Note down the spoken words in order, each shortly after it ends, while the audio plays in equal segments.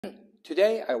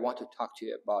Today, I want to talk to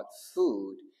you about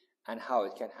food and how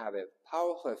it can have a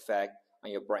powerful effect on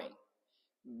your brain.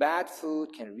 Bad food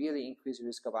can really increase the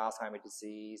risk of Alzheimer's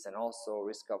disease and also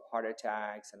risk of heart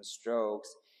attacks and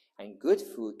strokes. And good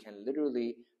food can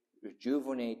literally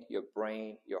rejuvenate your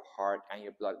brain, your heart, and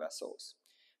your blood vessels.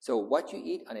 So what you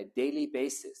eat on a daily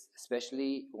basis,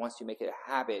 especially once you make it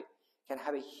a habit, can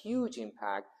have a huge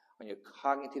impact on your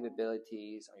cognitive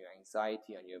abilities, on your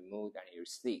anxiety, on your mood, and your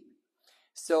sleep.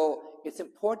 So it's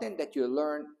important that you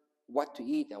learn what to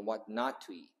eat and what not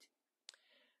to eat.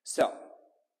 So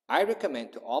I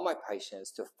recommend to all my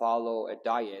patients to follow a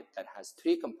diet that has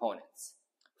 3 components: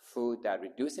 food that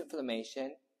reduce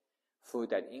inflammation, food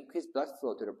that increase blood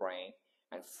flow to the brain,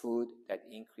 and food that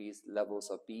increase levels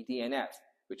of BDNF,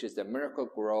 which is the miracle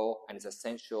grow and is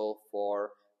essential for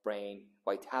brain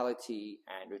vitality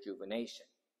and rejuvenation.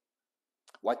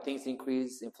 What things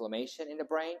increase inflammation in the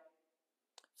brain?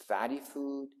 Fatty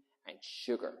food and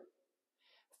sugar.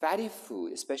 Fatty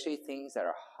food, especially things that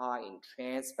are high in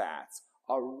trans fats,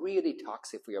 are really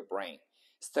toxic for your brain.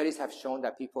 Studies have shown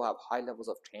that people have high levels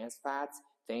of trans fats,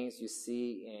 things you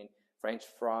see in French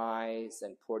fries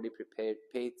and poorly prepared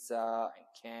pizza and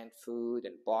canned food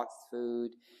and boxed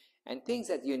food, and things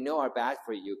that you know are bad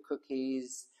for you,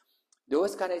 cookies.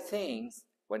 Those kind of things,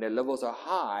 when the levels are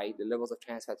high, the levels of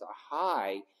trans fats are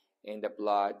high in the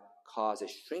blood, cause a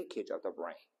shrinkage of the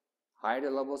brain. Higher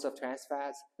the levels of trans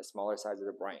fats, the smaller size of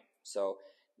the brain. So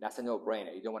that's a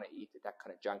no-brainer. You don't want to eat that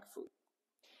kind of junk food.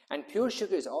 And pure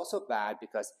sugar is also bad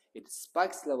because it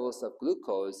spikes levels of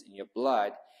glucose in your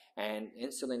blood, and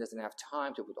insulin doesn't have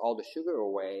time to put all the sugar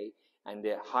away, and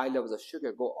the high levels of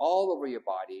sugar go all over your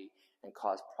body and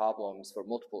cause problems for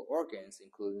multiple organs,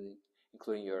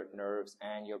 including your nerves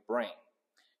and your brain.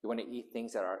 You want to eat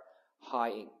things that are high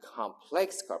in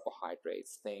complex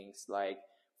carbohydrates, things like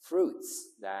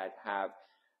fruits that have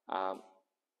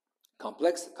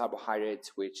complex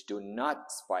carbohydrates which do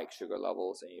not spike sugar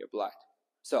levels in your blood.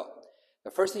 So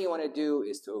the first thing you want to do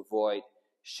is to avoid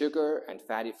sugar and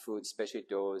fatty foods, especially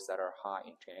those that are high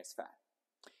in trans fat.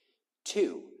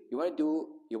 2, you want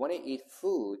to eat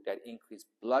food that increase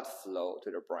blood flow to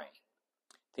the brain.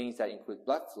 Things that include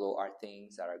blood flow are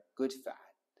things that are good fat,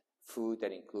 food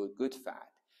that include good fat.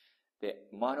 The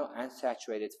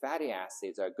monounsaturated fatty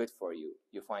acids are good for you.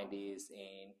 You find these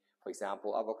in, for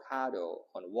example, avocado,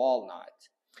 on walnut.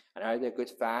 Another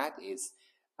good fat is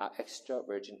extra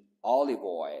virgin olive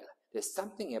oil. There's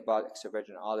something about extra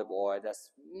virgin olive oil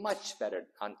that's much better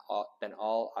than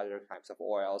all other types of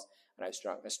oils, and I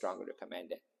strongly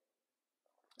recommend it.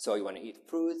 So you want to eat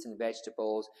fruits and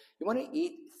vegetables. You want to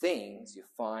eat things you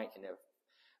find in a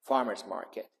farmer's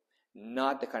market,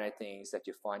 not the kind of things that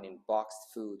you find in boxed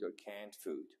food or canned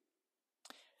food.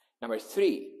 Number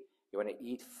 3, you want to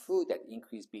eat food that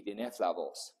increase BDNF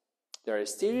levels. There are a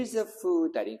series of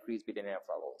food that increase BDNF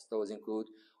levels. Those include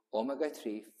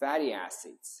omega-3 fatty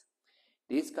acids.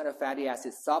 These kind of fatty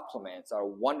acid supplements are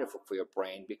wonderful for your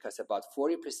brain because about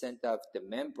 40% of the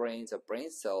membranes of brain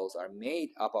cells are made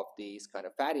up of these kind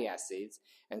of fatty acids,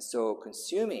 and so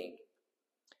consuming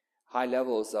high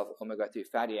levels of omega-3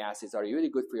 fatty acids are really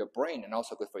good for your brain and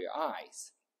also good for your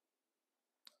eyes.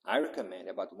 I recommend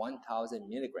about 1,000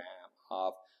 milligrams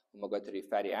of omega-3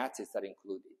 fatty acids that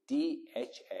include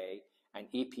DHA and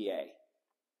EPA.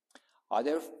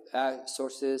 Other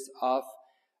sources of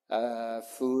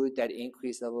food that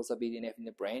increase levels of BDNF in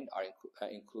the brain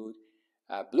include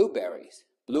blueberries.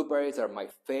 Blueberries are my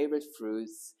favorite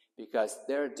fruits because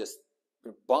they're just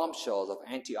bombshells of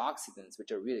antioxidants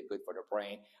which are really good for the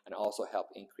brain and also help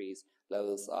increase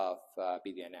levels of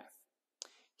BDNF.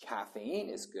 Caffeine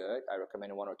is good. I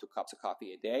recommend 1 or 2 cups of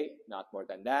coffee a day, not more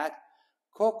than that.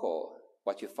 Cocoa,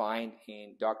 what you find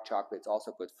in dark chocolate, is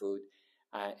also good food.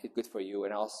 It's good for you.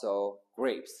 And also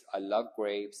grapes. I love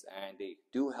grapes, and they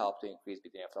do help to increase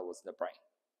BDNF levels in the brain.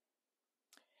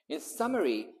 In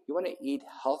summary, you want to eat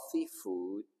healthy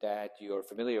food that you're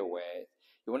familiar with.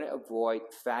 You want to avoid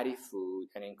fatty food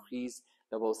and increase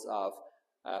levels of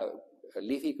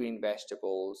leafy green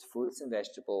vegetables, fruits and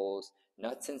vegetables,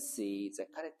 nuts and seeds, and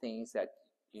kind of things that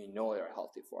you know are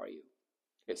healthy for you.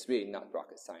 It's really not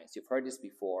rocket science. You've heard this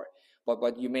before, but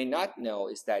what you may not know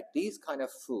is that these kind of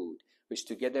food, which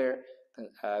together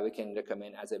we can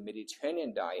recommend as a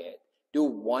Mediterranean diet, do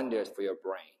wonders for your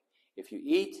brain. If you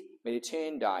eat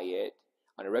Mediterranean diet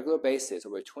on a regular basis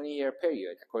over a 20-year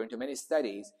period, according to many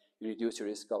studies, you reduce the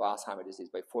risk of Alzheimer's disease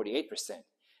by 48%.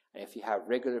 And if you have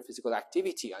regular physical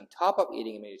activity on top of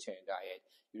eating a Mediterranean diet,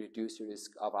 you reduce the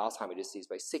risk of Alzheimer's disease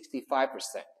by 65%.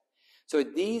 So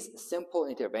these simple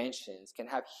interventions can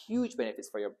have huge benefits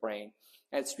for your brain,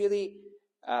 and it's really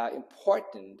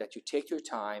important that you take your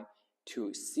time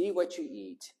to see what you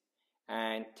eat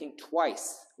and think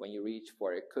twice when you reach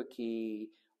for a cookie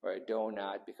or a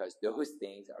donut, because those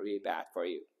things are really bad for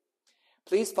you.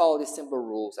 Please follow these simple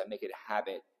rules and make it a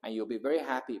habit, and you'll be very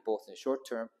happy both in the short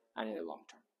term and in the long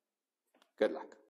term. Good luck.